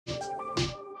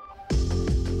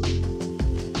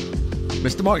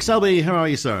Mr. Mark Selby, how are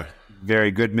you, sir? Very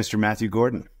good, Mr. Matthew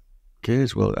Gordon.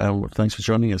 Good. Well, thanks for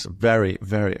joining us very,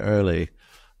 very early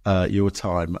your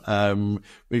time.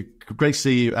 Great to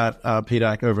see you at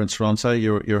PDAC over in Toronto,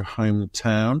 your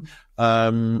hometown,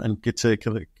 and good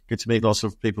to meet lots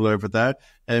of people over there.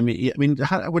 I mean,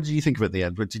 what did you think of it at the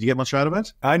end? Did you get much out of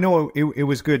it? I know it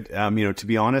was good. To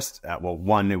be honest,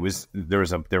 one, there was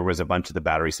a bunch of the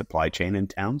battery supply chain in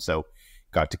town, so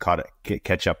got to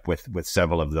catch up with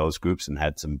several of those groups and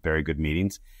had some very good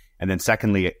meetings. And then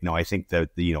secondly, I think that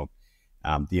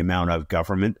the amount of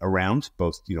government around,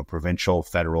 both provincial,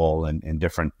 federal, and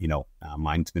different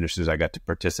mines ministers. I got to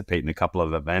participate in a couple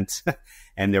of events,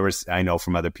 and I know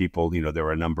from other people, there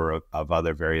were a number of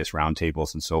other various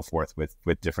roundtables and so forth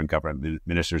with different government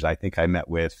ministers. I think I met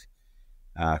with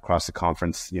across the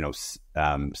conference,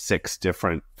 6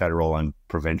 different federal and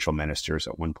provincial ministers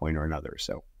at one point or another.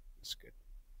 So it's good.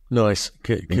 Nice,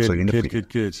 good.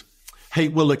 Hey,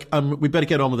 well, look, we better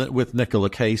get on with nickel,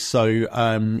 okay? So,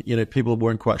 people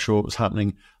weren't quite sure what was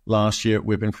happening last year.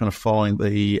 We've been kind of following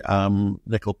the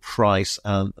nickel price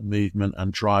and movement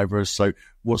and drivers. So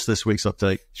what's this week's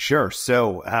update? Sure.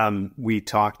 So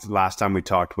last time we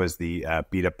talked was the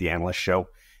Beat Up the Analyst show.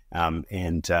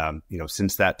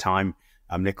 Since that time,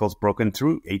 nickel's broken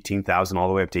through 18,000 all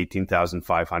the way up to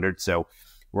 18,500. So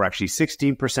we're actually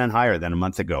 16% higher than a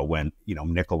month ago when,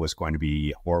 nickel was going to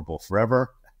be horrible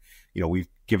forever. We've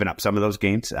given up some of those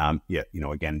gains.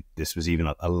 Again, this was even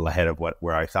a little ahead of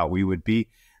where I thought we would be.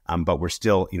 But we're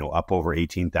still, up over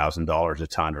 $18,000 a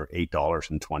ton, or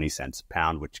 $8.20 a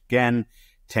pound, which again,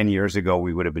 10 years ago,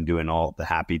 we would have been doing all the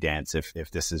happy dance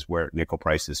if this is where nickel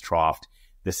prices troughed.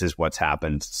 This is what's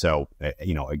happened. So,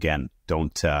 again,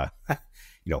 don't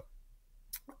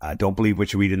believe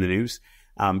what you read in the news.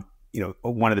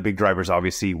 One of the big drivers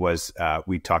obviously was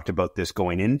we talked about this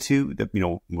going into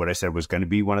what I said was going to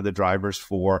be one of the drivers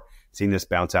for seeing this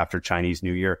bounce after Chinese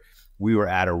New Year. We were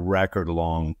at a record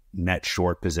long net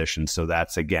short position. So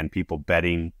that's, again, people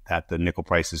betting that the nickel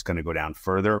price is going to go down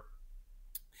further.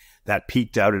 That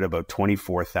peaked out at about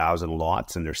 24,000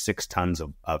 lots, and there's 6 tons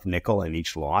of nickel in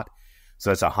each lot. So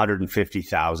that's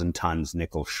 150,000 tons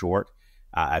nickel short.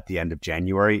 At the end of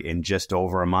January, in just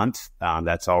over a month,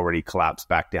 that's already collapsed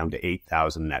back down to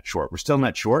 8,000 net short. We're still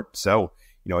net short. So,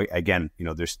 again,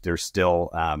 there's still,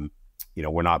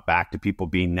 we're not back to people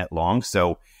being net long.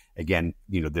 So again,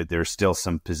 there's still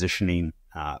some positioning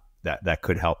that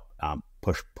could help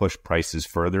push prices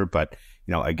further. But,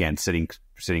 again, sitting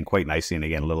quite nicely, and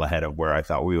again, a little ahead of where I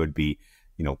thought we would be,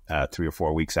 3 or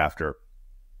 4 weeks after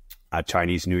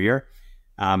Chinese New Year.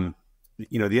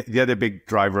 The other big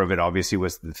driver of it, obviously,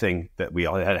 was the thing that we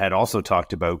had also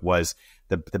talked about was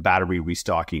the battery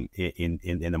restocking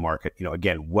in the market.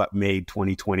 Again, what made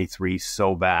 2023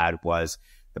 so bad was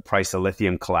the price of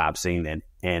lithium collapsing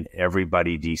and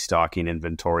everybody destocking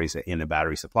inventories in the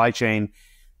battery supply chain.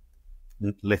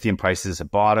 Lithium prices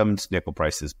have bottomed, nickel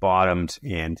prices bottomed,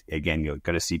 and again, you're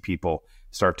going to see people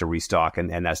start to restock,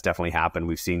 and that's definitely happened.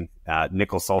 We've seen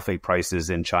nickel sulfate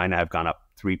prices in China have gone up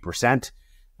 3%.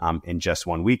 In just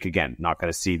 1 week. Again, not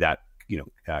going to see that,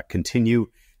 continue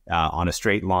on a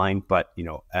straight line, but,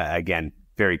 again,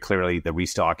 very clearly the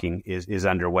restocking is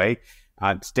underway.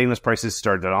 Stainless prices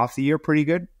started off the year pretty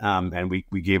good, and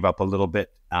we gave up a little bit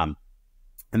in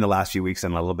the last few weeks,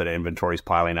 and a little bit of inventories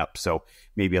piling up. So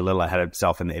maybe a little ahead of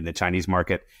itself in the Chinese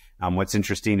market. What's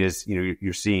interesting is,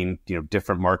 you're seeing,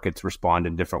 different markets respond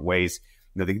in different ways.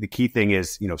 The key thing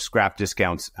is, scrap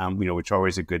discounts, which are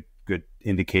always a good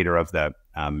indicator of the,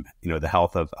 the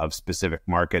health of specific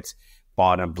markets,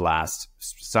 bottomed last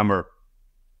summer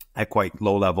at quite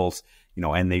low levels,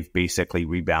 and they've basically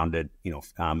rebounded,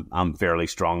 fairly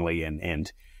strongly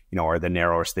and are the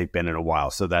narrowest they've been in a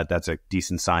while. So that's a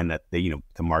decent sign that the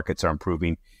markets are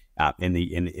improving in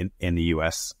the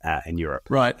US and Europe.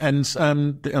 Right. And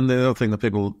the other thing that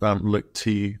people look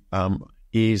to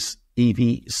is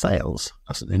EV sales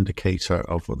as an indicator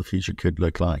of what the future could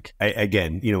look like.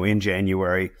 Again, in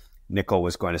January, nickel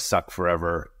was going to suck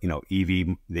forever.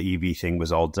 The EV thing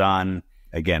was all done.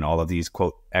 Again, all of these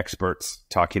quote experts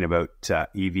talking about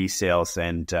EV sales,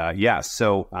 and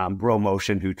so Rho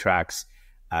Motion, who tracks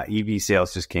EV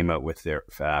sales, just came out with their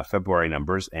February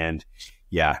numbers, and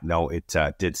it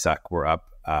did suck. We're up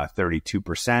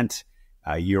 32%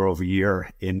 year over year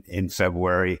in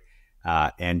February.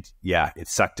 It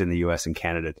sucked in the US and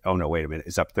Canada. Oh, no, wait a minute.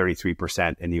 It's up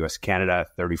 33% in the US, Canada,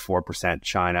 34%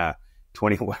 China,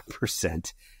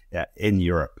 21% in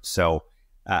Europe. So,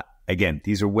 again,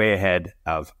 these are way ahead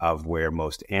of where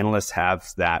most analysts have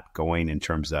that going in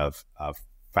terms of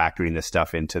factoring this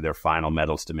stuff into their final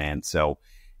metals demand. So,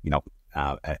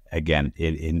 again,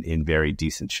 in very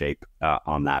decent shape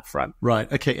on that front.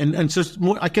 Right. Okay. And just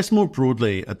more, I guess more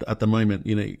broadly at the moment,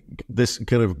 this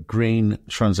kind of green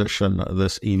transition,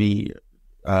 this EV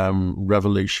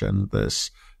revolution,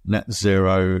 this net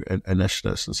zero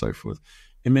initiatives and so forth.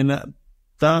 I mean,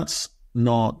 that's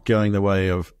not going the way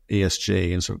of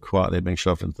ESG and sort of quietly being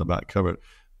shoved into the back cupboard.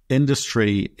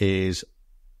 Industry is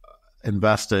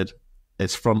invested,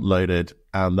 it's front loaded,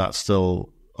 and that's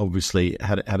still obviously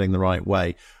heading the right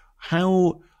way.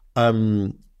 How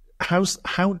do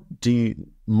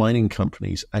mining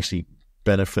companies actually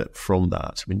benefit from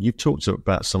that? I mean, you've talked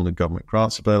about some of the government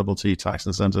grants available to you, tax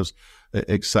incentives,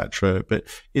 etc. But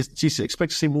do you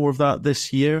expect to see more of that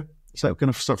this year? Is that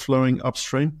going to start flowing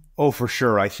upstream? Oh, for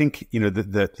sure. I think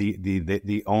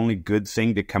the only good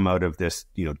thing to come out of this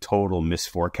total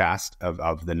misforecast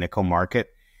of the nickel market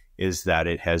is that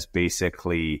it has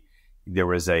basically. There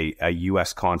was a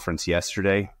U.S. conference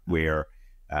yesterday where,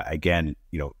 again,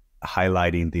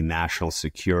 highlighting the national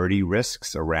security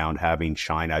risks around having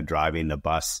China driving the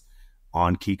bus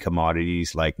on key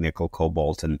commodities like nickel,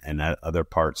 cobalt, and other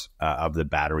parts of the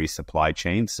battery supply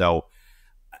chain. So,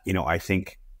 I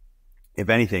think, if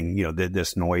anything,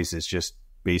 this noise is just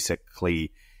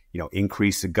basically,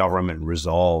 increase the government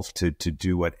resolve to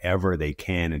do whatever they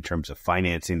can in terms of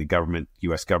financing the government.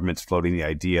 U.S. government's floating the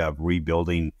idea of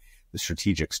rebuilding the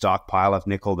strategic stockpile of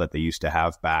nickel that they used to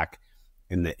have back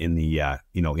in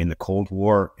the Cold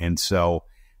War. And so,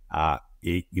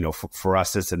 for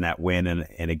us, it's a net win.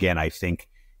 And again, I think,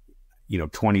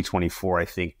 2024, I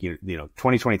think,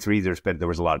 2023, there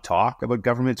was a lot of talk about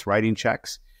governments writing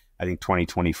checks. I think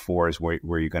 2024 is where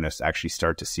you're going to actually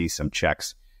start to see some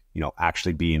checks,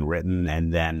 actually being written.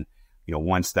 And then,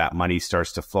 once that money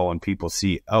starts to flow and people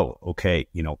see, oh, okay,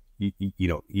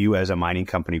 you as a mining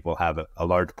company will have a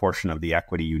large portion of the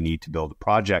equity you need to build a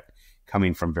project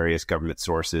coming from various government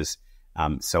sources.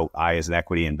 So I, as an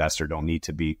equity investor, don't need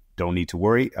to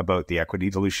worry about the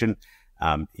equity dilution.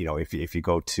 If you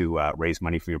go to raise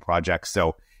money for your project.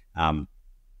 So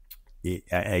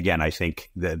again, I think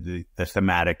the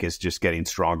thematic is just getting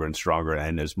stronger and stronger,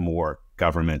 and there's more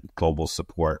government global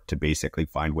support to basically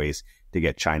find ways to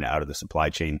get China out of the supply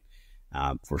chain.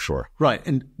 For sure. Right.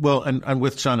 And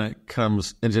with China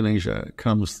comes Indonesia,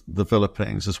 comes the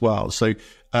Philippines as well. So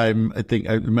I think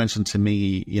you mentioned to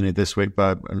me, this week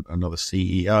by another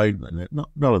CEO,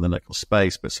 not in the nickel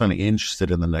space, but certainly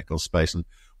interested in the nickel space and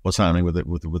what's happening with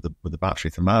the battery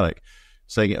thematic.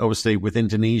 So obviously with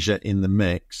Indonesia in the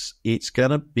mix, it's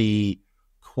going to be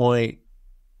quite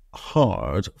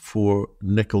hard for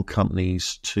nickel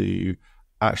companies to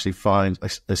actually find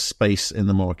a space in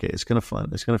the market. It's going to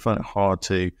find it hard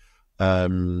to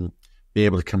be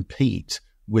able to compete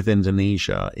with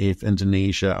Indonesia if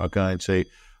Indonesia are going to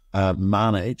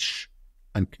manage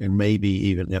and maybe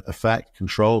even affect,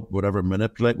 control,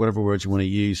 manipulate, whatever words you want to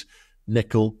use,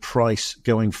 nickel price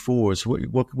going forward. So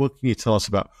what can you tell us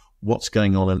about what's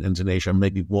going on in Indonesia and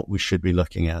maybe what we should be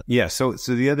looking at? Yeah. So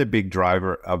the other big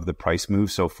driver of the price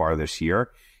move so far this year,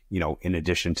 in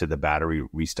addition to the battery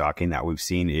restocking that we've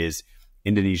seen, is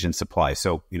Indonesian supply.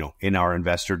 So, in our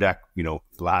investor deck, the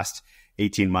last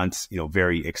 18 months,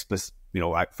 very explicit,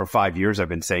 for 5 years, I've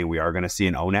been saying we are going to see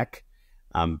an ONEC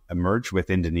emerge with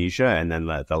Indonesia. And then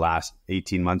the last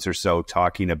 18 months or so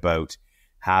talking about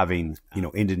having,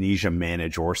 Indonesia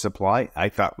manage ore supply. I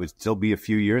thought would still be a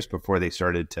few years before they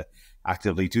started to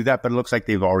actively do that, but it looks like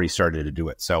they've already started to do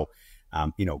it. So,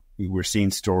 we're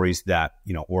seeing stories that,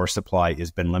 ore supply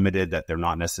has been limited, that they're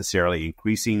not necessarily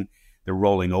increasing. They're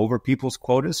rolling over people's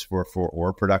quotas for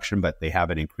ore production, but they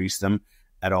haven't increased them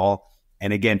at all.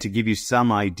 And again, to give you some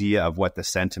idea of what the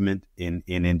sentiment in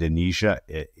Indonesia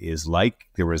is like,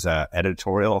 there was an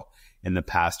editorial in the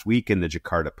past week in the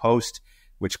Jakarta Post,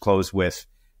 which closed with,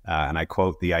 and I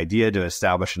quote, "The idea to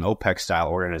establish an OPEC-style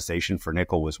organization for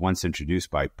nickel was once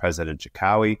introduced by President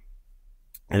Jokowi,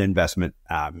 an investment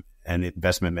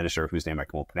minister whose name I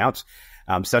won't pronounce.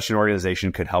 Such an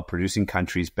organization could help producing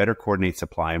countries better coordinate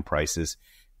supply and prices.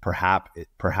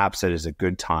 Perhaps it is a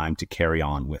good time to carry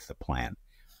on with the plan."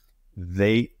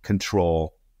 They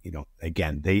control,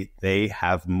 again, they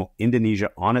have Indonesia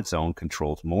on its own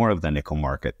controls more of the nickel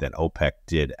market than OPEC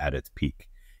did at its peak.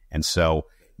 And so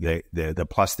the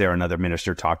plus there, another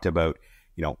minister talked about,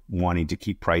 wanting to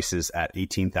keep prices at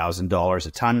 $18,000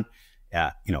 a ton.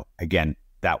 Again,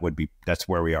 that's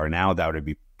where we are now. That would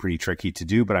be pretty tricky to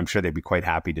do, but I'm sure they'd be quite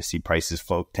happy to see prices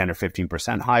float 10 or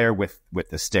 15% higher with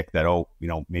the stick that,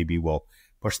 maybe we'll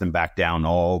push them back down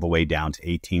all the way down to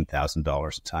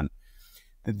 $18,000 a ton.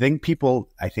 The thing people,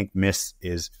 I think, miss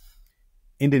is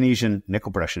Indonesian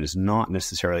nickel production is not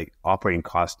necessarily operating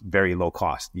cost, very low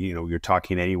cost. You're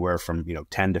talking anywhere from,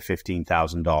 $10,000 to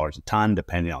 $15,000 a ton,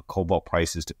 depending on cobalt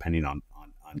prices, depending on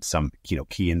some,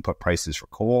 key input prices for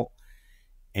coal.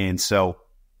 And so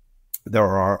there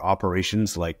are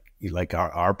operations like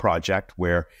our project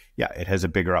where, it has a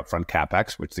bigger upfront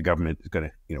capex, which the government is going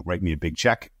to, write me a big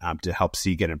check to help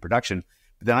see get in production.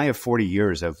 But then I have 40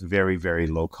 years of very, very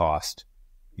low cost,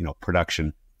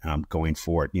 production going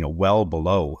forward, well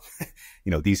below,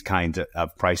 these kinds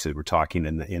of prices. We're talking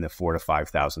in the $4,000 to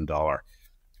 $5,000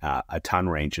 a ton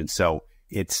range. And so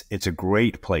it's a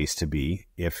great place to be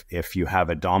if you have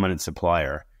a dominant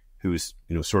supplier who's,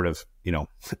 sort of,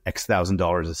 X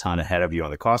 $1,000 a ton ahead of you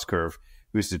on the cost curve,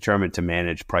 who's determined to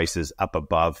manage prices up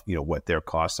above, what their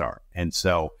costs are. And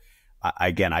so,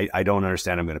 I don't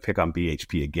understand. I'm going to pick on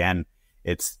BHP again.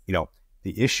 It's,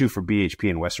 the issue for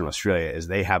BHP in Western Australia is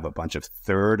they have a bunch of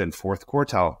third and fourth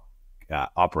quartile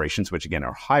operations, which again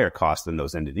are higher cost than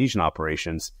those Indonesian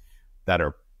operations that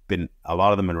a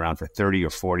lot of them been around for 30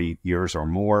 or 40 years or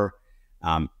more.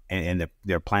 And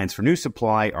their plans for new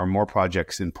supply are more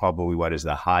projects in probably what is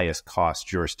the highest cost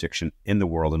jurisdiction in the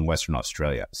world in Western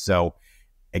Australia. So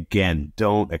again,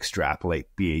 don't extrapolate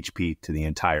BHP to the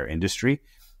entire industry.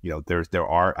 There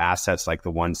are assets like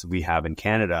the ones we have in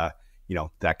Canada,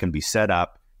 that can be set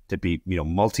up to be,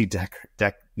 multi-decade,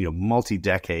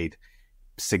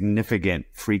 significant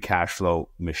free cash flow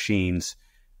machines.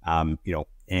 And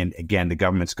again, the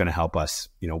government's going to help us,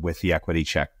 with the equity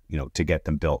check, to get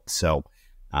them built. So,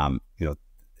 again,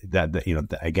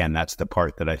 that's the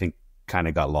part that I think kind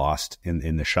of got lost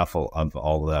in the shuffle of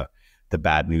all the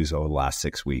bad news over the last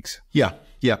 6 weeks. Yeah.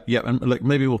 And look,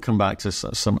 maybe we'll come back to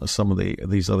some of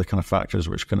these other kind of factors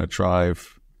which kind of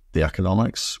drive the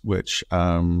economics, which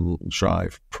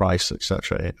drive price,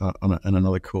 etc. In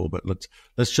another call. But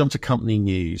let's jump to company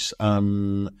news.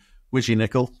 Wiji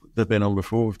Nickel, they've been on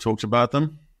before. We've talked about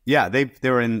them. Yeah,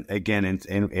 they're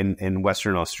in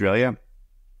Western Australia.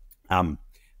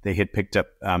 They had picked up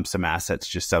some assets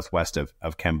just southwest of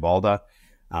Kambalda.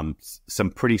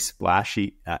 Some pretty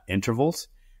splashy intervals.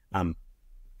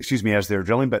 As they're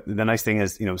drilling. But the nice thing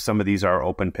is, some of these are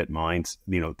open pit mines,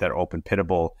 that are open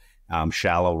pittable.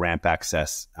 Shallow ramp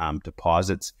access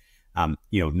deposits.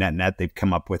 Net, they've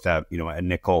come up with a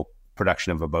nickel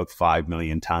production of about 5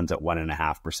 million tons at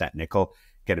 1.5% nickel.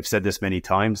 Again, I've said this many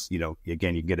times,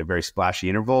 again, you get a very splashy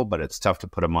interval, but it's tough to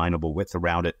put a mineable width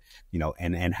around it,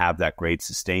 and have that grade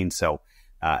sustained. So,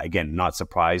 again, not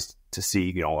surprised to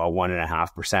see, a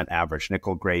 1.5% average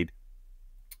nickel grade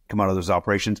come out of those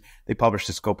operations. They published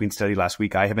a scoping study last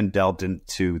week. I haven't delved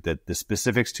into the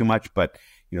specifics too much, but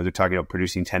they're talking about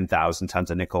producing 10,000 tons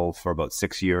of nickel for about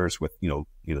 6 years with,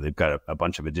 they've got a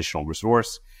bunch of additional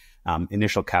resource.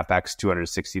 Initial capex,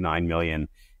 $269 million,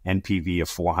 NPV of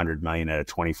 $400 million at a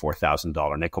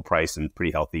 $24,000 nickel price, and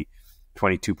pretty healthy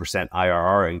 22%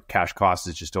 IRR, and cash cost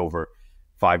is just over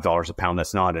 $5 a pound.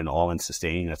 That's not an all-in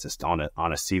sustaining. That's just on a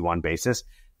C1 basis.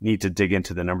 Need to dig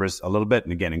into the numbers a little bit,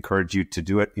 and again, encourage you to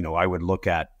do it. I would look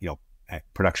at, at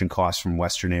production costs from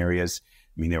Western areas.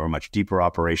 I mean, they were a much deeper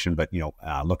operation, but,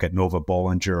 look at Nova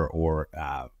Bollinger or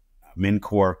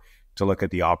Mincor to look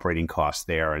at the operating costs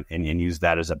there and use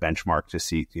that as a benchmark to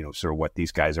see, sort of what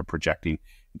these guys are projecting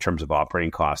in terms of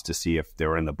operating costs to see if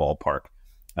they're in the ballpark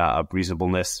of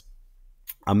reasonableness.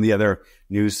 The other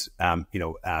news,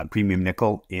 premium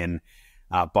nickel in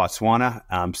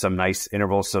Botswana, some nice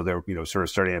intervals. So they're, sort of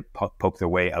starting to poke their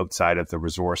way outside of the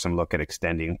resource and look at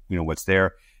extending, what's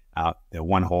there. The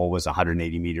one hole was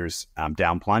 180 meters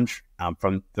down plunge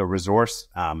from the resource,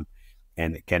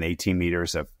 and again 18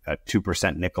 meters of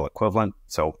 2% nickel equivalent.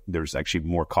 So there's actually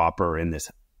more copper in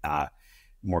this,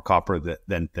 more copper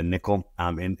than nickel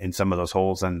in some of those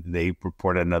holes. And they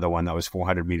reported another one that was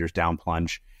 400 meters down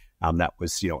plunge. That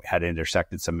was, had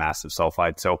intersected some massive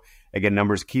sulfide. So again,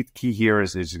 numbers key here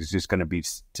is just going to be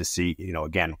to see,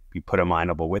 again, we put a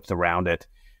mineable width around it.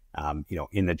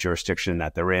 In the jurisdiction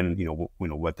that they're in,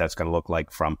 what that's going to look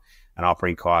like from an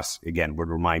operating cost. Again, would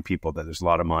remind people that there's a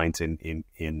lot of mines in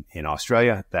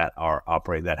Australia that are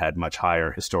operating that had much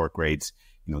higher historic grades,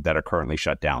 that are currently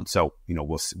shut down. So,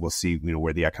 we'll see,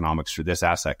 where the economics for this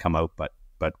asset come out, but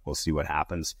we'll see what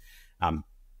happens.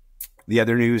 The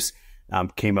other news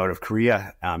came out of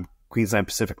Korea, Queensland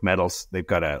Pacific Metals. They've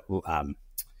got a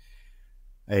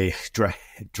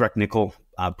direct nickel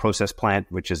process plant,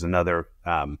 which is another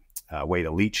way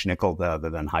to leach nickel other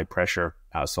than high pressure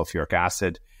sulfuric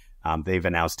acid. They've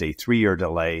announced a 3-year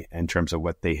delay in terms of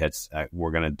what they had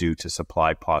were going to do to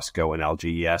supply POSCO and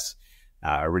LGES.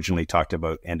 Originally talked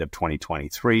about end of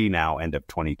 2023, now end of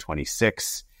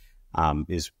 2026.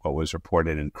 is what was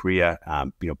reported in Korea,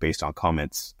 based on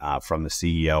comments from the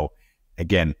CEO.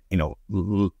 Again,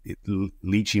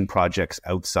 leaching projects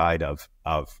outside of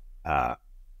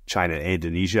China and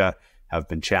Indonesia have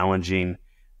been challenging.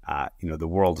 The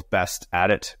world's best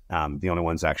at it. The only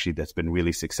ones actually that's been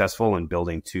really successful in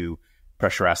building 2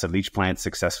 pressure acid leach plants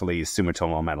successfully is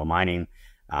Sumitomo Metal Mining,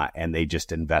 and they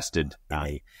just invested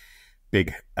a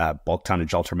big bulk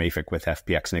tonnage ultramafic with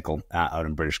FPX nickel out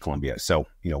in British Columbia. So,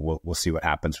 we'll see what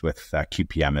happens with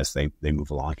QPM as they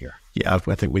move along here. Yeah,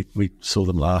 I think we saw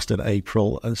them last in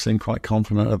April and seemed quite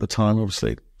confident at the time.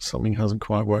 Obviously, something hasn't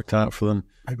quite worked out for them.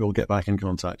 Maybe we'll get back in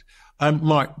contact.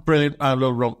 Mike, brilliant. A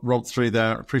little romp through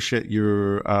there. Appreciate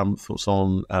your thoughts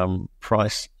on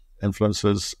price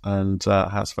influencers and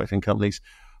how it's affecting companies.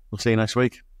 We'll see you next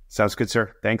week. Sounds good,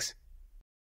 sir. Thanks.